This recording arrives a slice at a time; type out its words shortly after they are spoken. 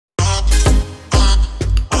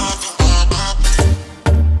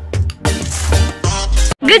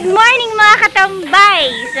Good morning mga katambay!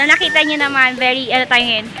 So nakita nyo naman, very,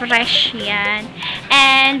 fresh yan.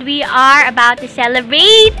 And we are about to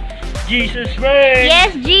celebrate Jesus Reigns!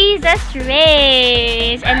 Yes, Jesus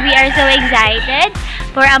Reigns! And we are so excited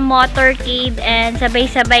for a motorcade and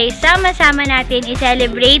sabay-sabay sama-sama natin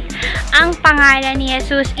i-celebrate ang pangalan ni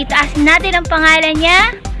Jesus. Itaas natin ang pangalan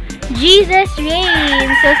niya, Jesus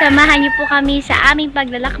Reigns! So samahan niyo po kami sa aming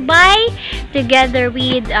paglalakbay together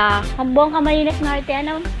with buong Camarines Norte.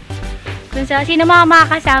 Sino mga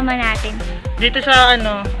makakasama natin? Dito sa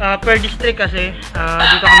per district kasi,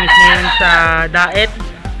 dito kami ngayon sa Daet.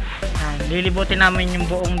 Lilibutin namin yung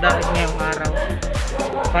buong Daet ngayong araw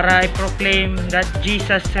para i-proclaim that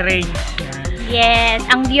Jesus reigns. Yes,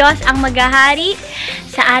 ang Diyos ang maghahari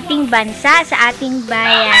sa ating bansa, sa ating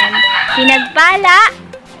bayan. Pinagpala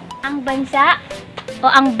ang bansa o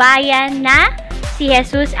ang bayan na si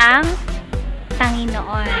Jesus ang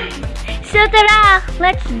Panginoon. So tara,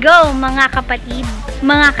 let's go mga kapatid,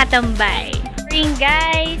 mga katambay. Ring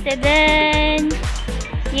guys, tadaan!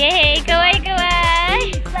 Yay! Kaway!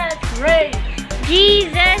 Jesus reigns!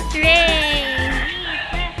 Jesus reigns!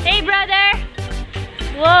 Hey brother!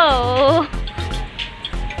 Wow!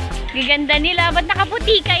 Gaganda nila. Ba't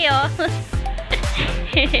nakaputi kayo?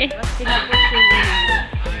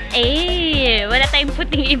 Eh, wala tayong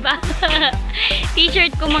puting iba.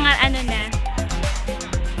 T-shirt ko mga na.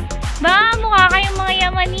 Ba, mukha kayong mga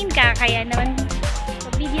yamanin ka. Kaya naman,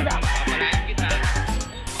 video daw.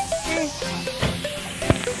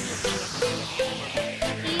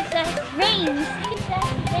 Jesus reigns!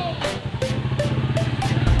 Jesus reigns!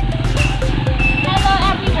 Hello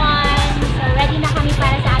everyone! So, ready na kami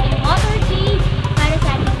para sa ating motorcade, para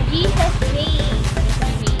sa ating Jesus reigns!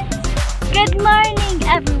 Good morning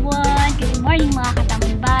everyone! Good morning mga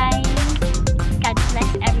katambay! God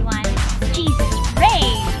bless everyone! Jesus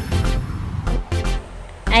reigns!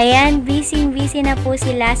 Ayan, busy na po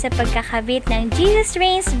sila sa pagkakabit ng Jesus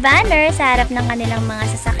Reigns banner sa harap ng kanilang mga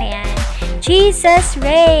sasakyan. Jesus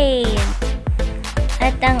Reigns!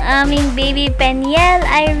 At ang aming baby Peniel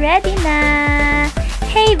ay ready na!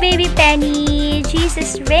 Hey baby Penny!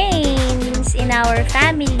 Jesus reigns in our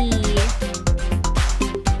family!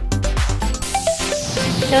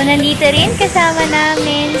 So, nandito rin kasama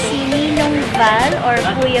namin si Ninong Val or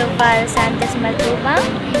Kuya Val Santos Matubang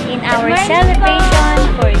in our celebration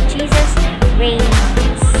for Jesus Reigns.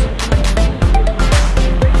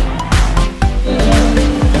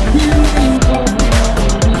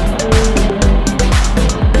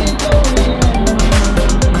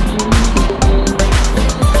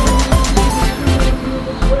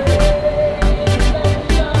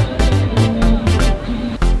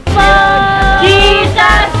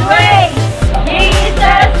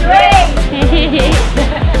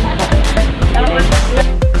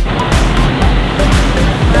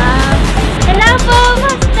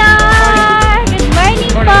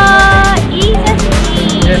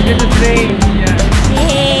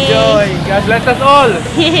 God bless us all!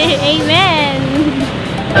 Amen!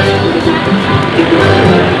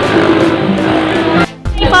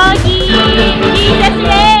 Pogi! Jesus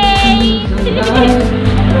reigns!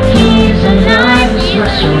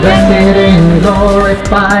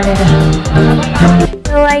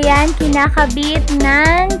 So ayan, kinakabit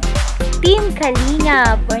ng Team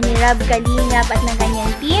Kalingap or ni Rob Kalingap at ng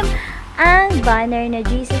kanyang team ang banner na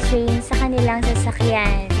Jesus Reigns sa kanilang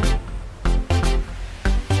sasakyan.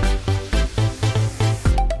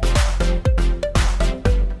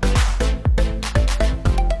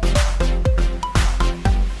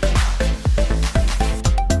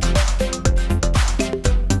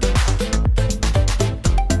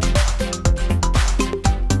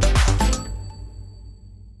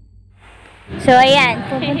 So, ayan,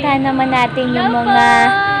 pupuntahan naman natin yung mga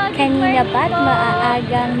kanina pa at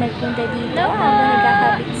maaagang nagpunta dito habang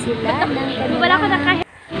nagkakabit sila ng kanilang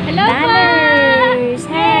banners.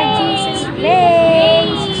 Hi, Jesus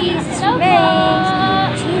reigns! Jesus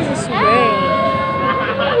reigns! Jesus reigns!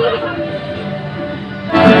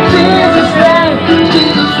 Jesus reigns!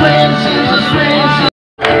 Jesus reigns! Jesus reigns!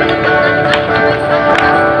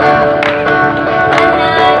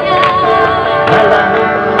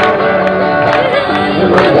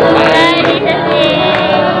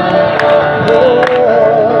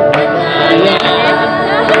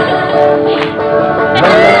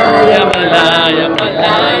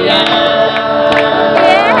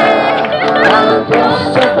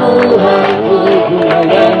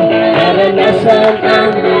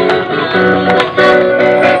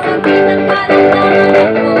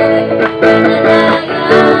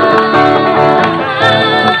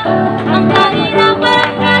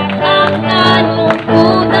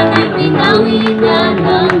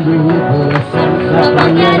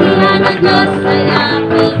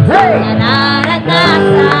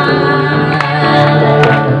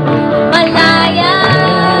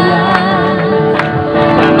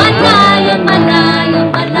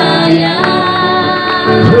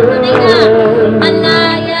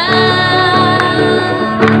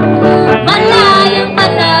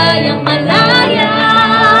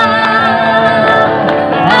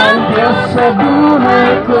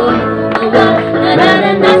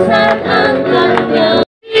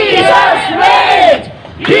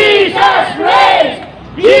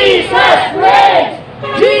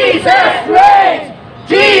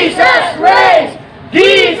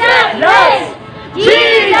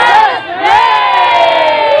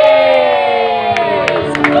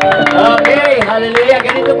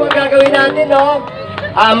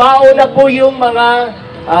 Mauna po yung mga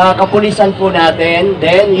kapulisan po natin.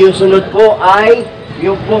 Then, yung sunod po ay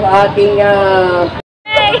yung pong ating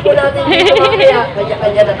po natin dito mamaya.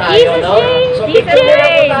 Kanya-kanya na tayo, no? So, picture na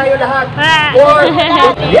po tayo lahat. 4,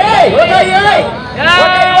 yay! Huwag kayo, yay! Huwag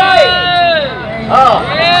kayo, yay! Oh,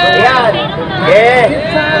 so yan. Okay.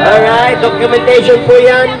 Alright, documentation po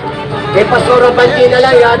yan. Kay Pastora Banji na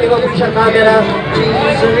lang, yung ating official camera.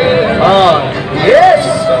 Oh, yes!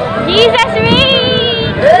 Jesus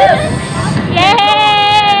reigns! Yes!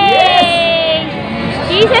 Yay!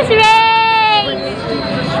 Jesus reigns!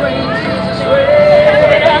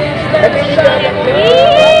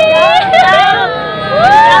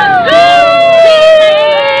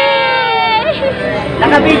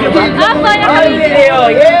 Naka-video ba? Opo, naka-video.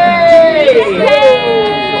 Yay!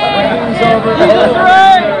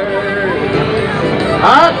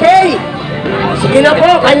 Okay! Sige na po,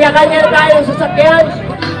 kanya-kanya na tayong sasakyan.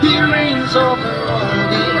 He reigns over all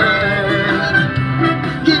the earth.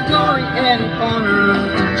 Give glory and honor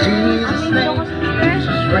to Jesus' name.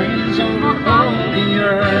 Jesus reigns over all the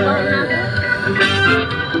earth.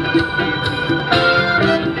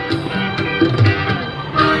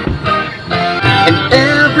 And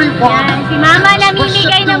everyone Yan, si Mama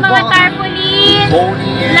namimigay ng mga tarpaulin,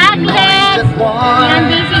 flaglets. Yan,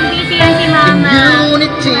 busy-busy yan si Mama.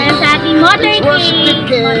 Para sa ating motorcade.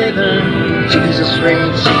 together. Jesus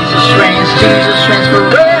reigns, Jesus reigns, Jesus reigns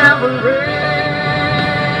forever.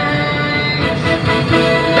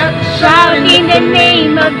 Let's shout In the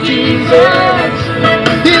name of Jesus.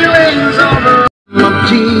 He reigns over of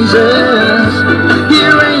Jesus. He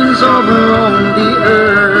reigns over all the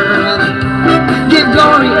earth. Give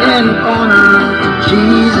glory and honor to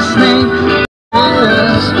Jesus' name.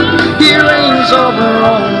 Yes. He reigns over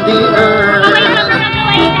all the earth.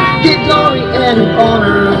 Give glory and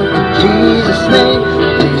honor to Jesus' name.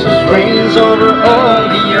 Jesus reigns over all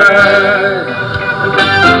the earth.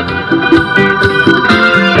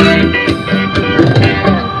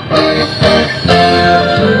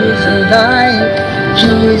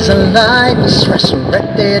 He's alive, he's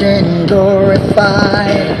resurrected and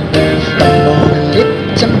glorified. Oh,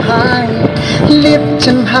 lift him high, lift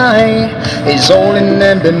him high. His holy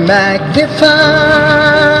name be magnified.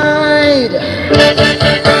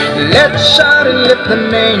 Let's shout and lift the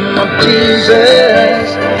name of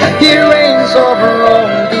Jesus. He reigns over all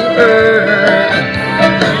the earth.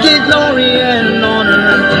 Give glory and honor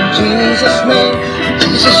unto Jesus' name.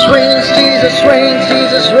 Jesus reigns, Jesus reigns,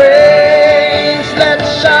 Jesus reigns. Let's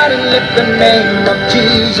shout and lift the name of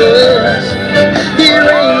Jesus. He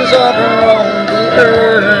reigns over all the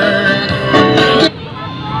earth.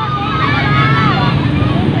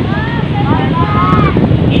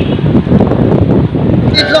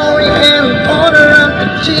 Give glory and honor unto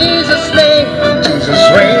Jesus' name. Jesus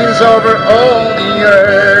reigns over all the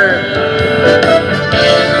earth.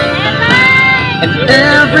 And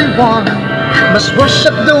everyone must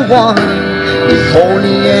worship the one, the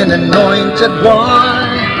holy and anointed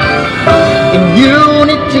one. In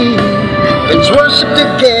unity, let's worship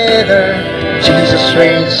together. Jesus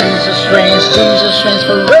reigns, Jesus reigns, Jesus reigns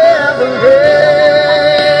forever. Reigns.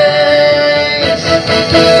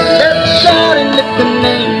 Let's shout and lift the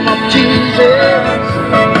name of Jesus.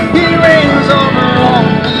 He reigns over all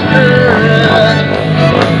the earth.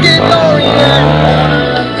 Give glory and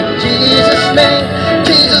honor to Jesus' name.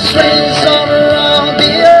 Jesus reigns over all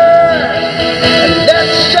the earth. And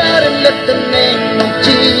let's shout and lift the name of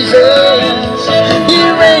Jesus. He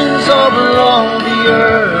reigns over all the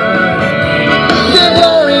earth. Give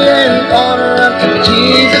glory and honor unto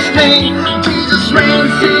Jesus' name. Jesus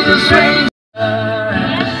reigns, Jesus reigns.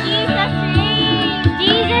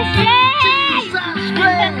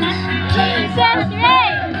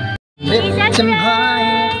 Lift him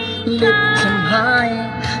high, lift him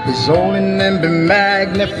high. His holy name be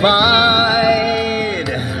magnified.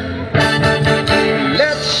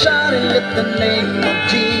 Let's shout and lift the name of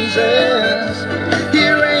Jesus. He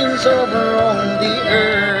reigns over all the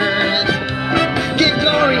earth. Give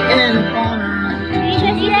glory and honor.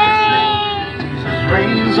 Jesus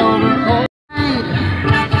reigns over all.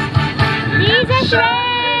 Jesus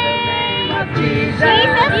reigns! Jesus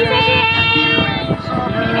reigns!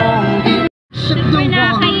 We're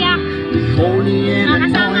Nakayak. holy and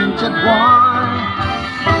anointed one.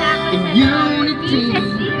 In unity,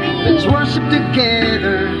 let's worship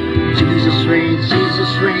together. Jesus reigns, Jesus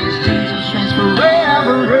reigns, Jesus reigns forever.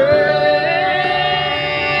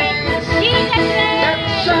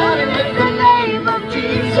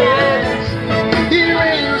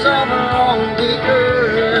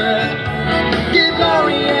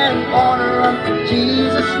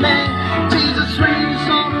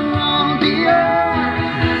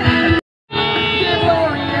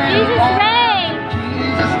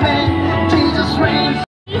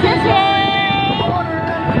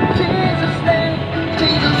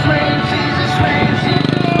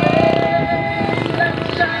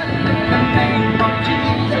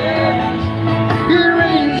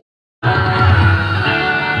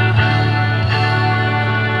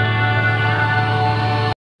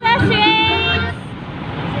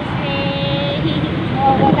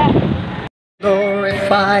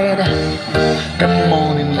 glorified. Come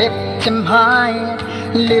on and lift him high,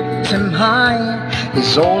 lift him high.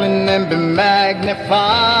 His holy name be magnified.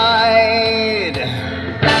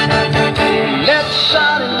 Let's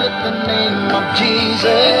shout and lift the name of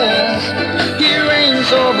Jesus. He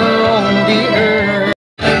reigns over all the earth.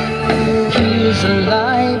 He's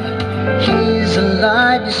alive, he's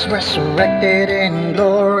alive, he's resurrected and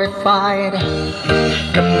glorified.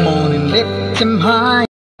 Come on and lift him high.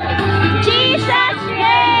 Jesus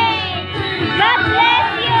reigns! God bless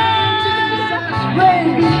you!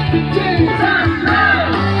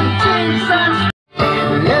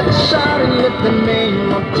 Let's shout and lift the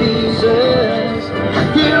name of Jesus.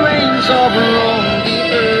 He reigns over all the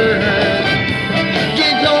earth.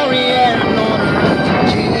 Give glory and honor to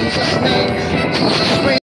Jesus' name. Jesus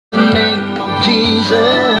reigns in the name of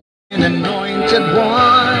Jesus. An anointed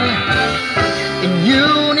one. In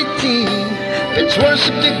unity, let's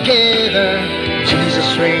worship together.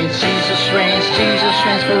 Jesus reigns, Jesus reigns, Jesus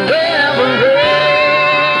reigns forever.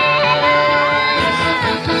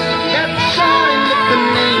 Let's shout and lift the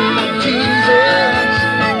name of Jesus.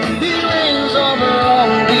 He reigns over all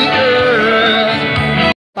the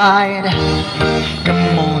earth. Come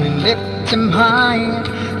on and lift him high,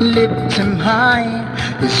 lift him high.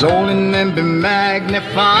 His holy name be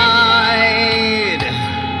magnified.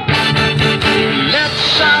 Let's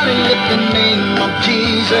shout and lift the name of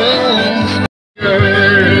Jesus.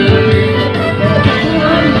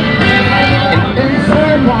 And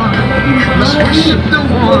everyone must worship the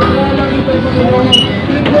one.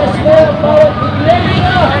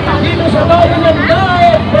 Dito sa bayan ng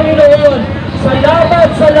Daet, Panginoon. Salamat,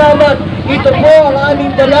 salamat. Ito po ang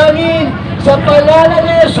aming dalangin sa pangalan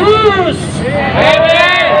ni Jesus.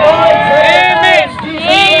 Amen! Amen!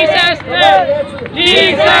 Jesus reigns!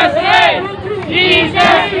 Jesus reigns!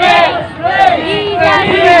 Jesus reigns!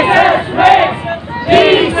 Jesus reigns!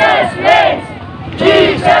 Jesus reigns!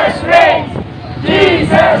 Jesus reigns!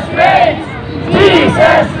 Jesus reigns!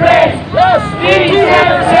 Jesus reigns! Yes,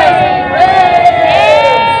 Jesus reigns!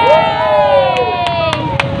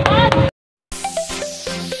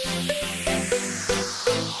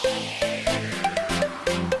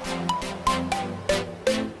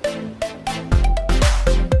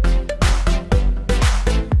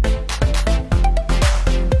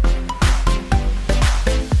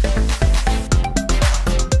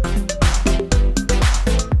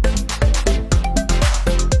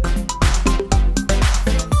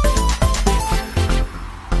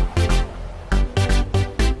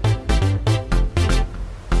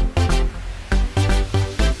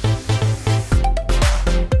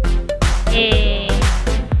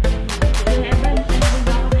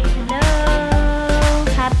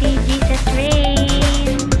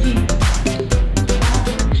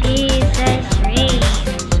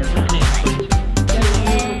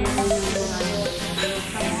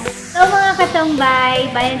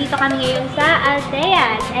 Nandito kami ngayon sa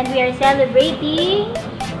Alteas and we are celebrating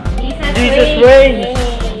Jesus reigns!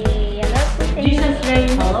 Yay! Hello po sa inyo. Jesus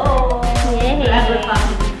reigns. Hello. Yay! Forever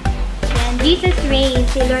family. Yan, Jesus reigns.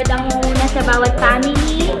 Si Lord ang una sa bawat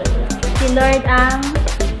family. Si Lord ang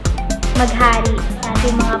maghari sa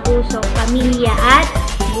ating mga puso, pamilya at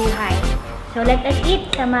buhay. So let us eat.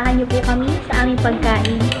 Samahan niyo po kami sa aming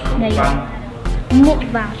pagkain ngayon.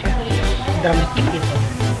 Mukbang siya. Dami tikit.